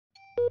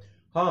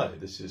Hi,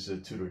 this is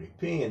Tutor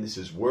P, and this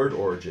is Word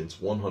Origins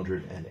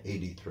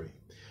 183.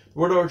 The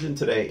word origin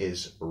today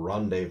is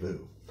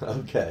rendezvous.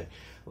 Okay,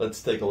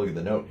 let's take a look at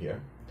the note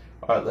here.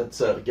 All right,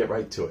 let's get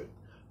right to it.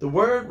 The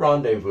word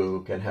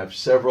rendezvous can have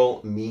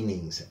several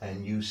meanings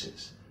and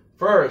uses.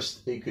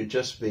 First, it could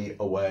just be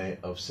a way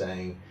of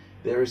saying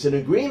there is an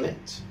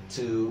agreement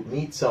to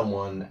meet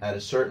someone at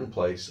a certain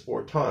place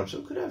or time, so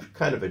it could have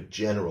kind of a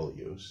general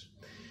use.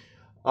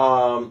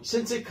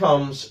 Since it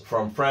comes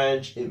from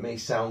French, it may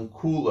sound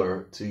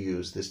cooler to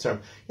use this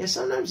term. Yeah,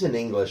 sometimes in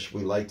English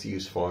we like to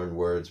use foreign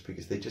words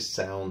because they just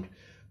sound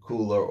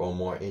cooler or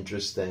more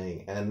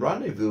interesting, and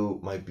rendezvous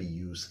might be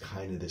used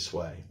kind of this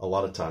way a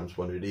lot of times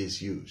when it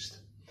is used.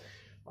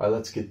 All right,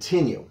 let's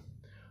continue.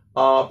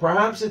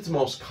 Perhaps its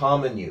most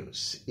common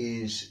use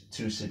is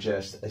to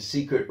suggest a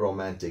secret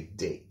romantic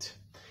date.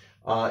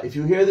 If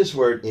you hear this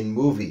word in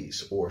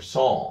movies or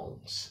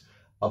songs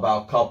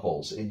about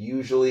couples, it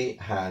usually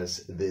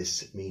has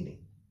this meaning.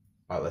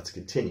 All right, let's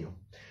continue.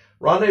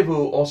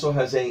 Rendezvous also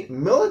has a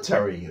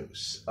military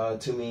use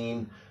to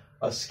mean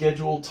a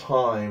scheduled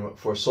time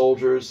for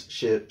soldiers,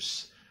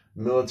 ships,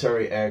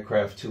 military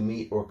aircraft to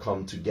meet or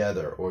come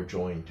together or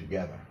join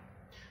together.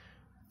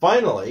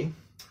 Finally,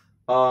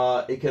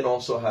 it can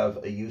also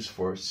have a use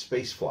for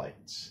space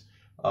flights.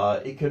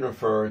 It can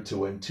refer to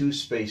when two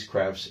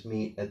spacecrafts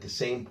meet at the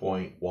same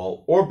point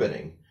while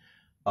orbiting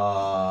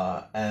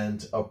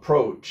and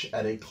approach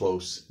at a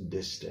close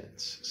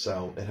distance.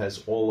 So it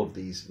has all of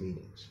these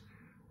meanings.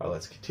 All right,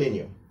 let's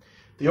continue.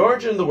 The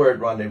origin of the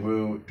word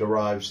rendezvous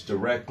derives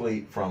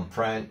directly from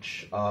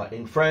French.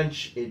 In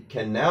French, it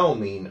can now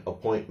mean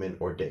appointment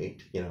or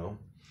date,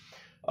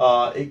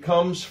 It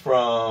comes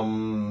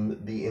from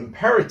the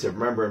imperative.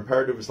 Remember,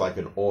 imperative is like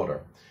an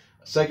order.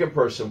 Second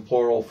person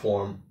plural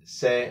form,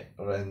 se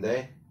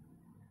rende,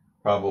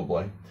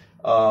 probably.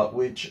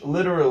 Which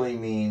literally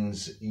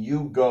means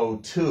you go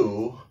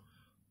to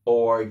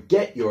or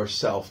get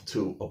yourself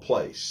to a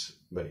place,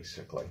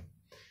 basically.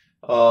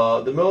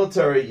 The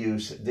military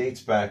use dates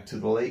back to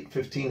the late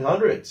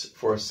 1500s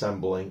for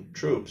assembling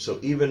troops. So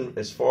even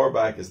as far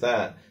back as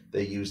that,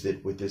 they used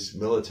it with this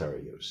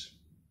military use.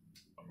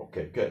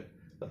 Okay, good.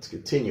 Let's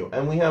continue.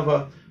 And we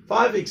have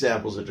 5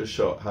 examples that just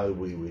show how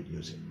we would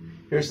use it.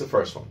 Here's the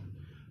first one.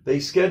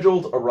 They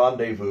scheduled a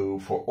rendezvous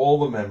for all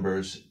the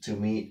members to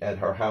meet at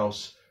her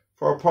house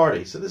for a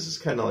party. So this is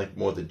kind of like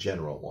more the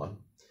general one.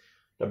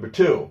 Number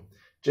 2,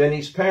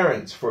 Jenny's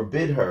parents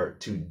forbid her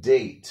to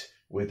date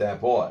with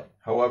that boy.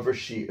 However,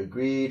 she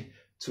agreed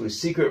to a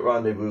secret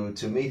rendezvous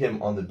to meet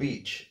him on the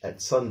beach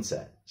at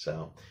sunset.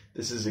 So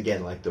this is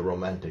again like the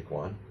romantic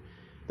one.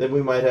 Then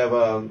we might have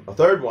a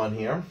third one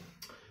here.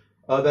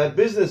 That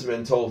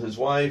businessman told his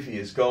wife he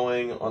is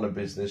going on a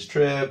business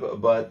trip,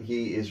 but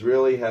he is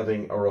really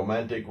having a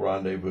romantic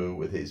rendezvous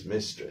with his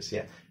mistress.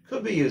 Yeah,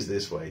 could be used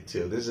this way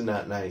too. This is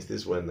not nice.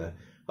 This is when the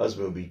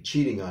husband would be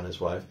cheating on his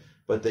wife,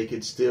 but they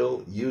could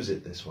still use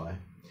it this way.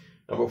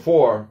 Number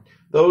 4,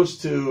 those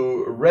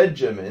 2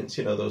 regiments,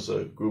 those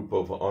are a group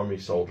of army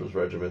soldiers,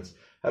 regiments,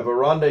 have a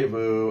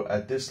rendezvous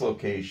at this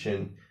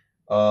location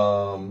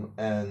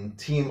and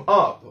team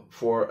up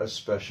for a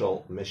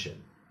special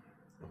mission.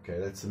 Okay,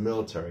 that's the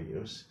military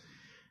use.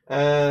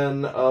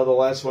 And the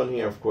last one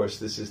here, of course,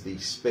 this is the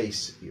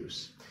space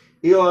use.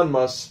 Elon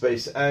Musk's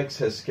SpaceX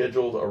has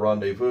scheduled a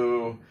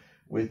rendezvous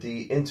with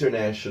the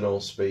International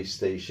Space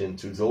Station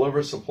to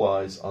deliver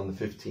supplies on the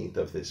 15th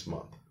of this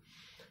month.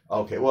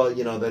 Okay, well,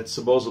 that's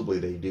supposedly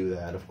they do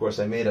that. Of course,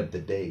 I made up the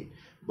date,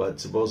 but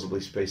supposedly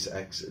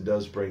SpaceX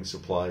does bring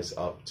supplies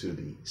up to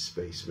the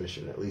space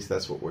mission. At least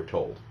that's what we're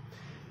told.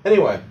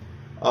 Anyway,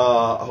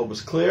 I hope it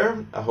was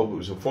clear. I hope it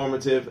was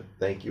informative.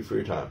 Thank you for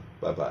your time.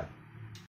 Bye-bye.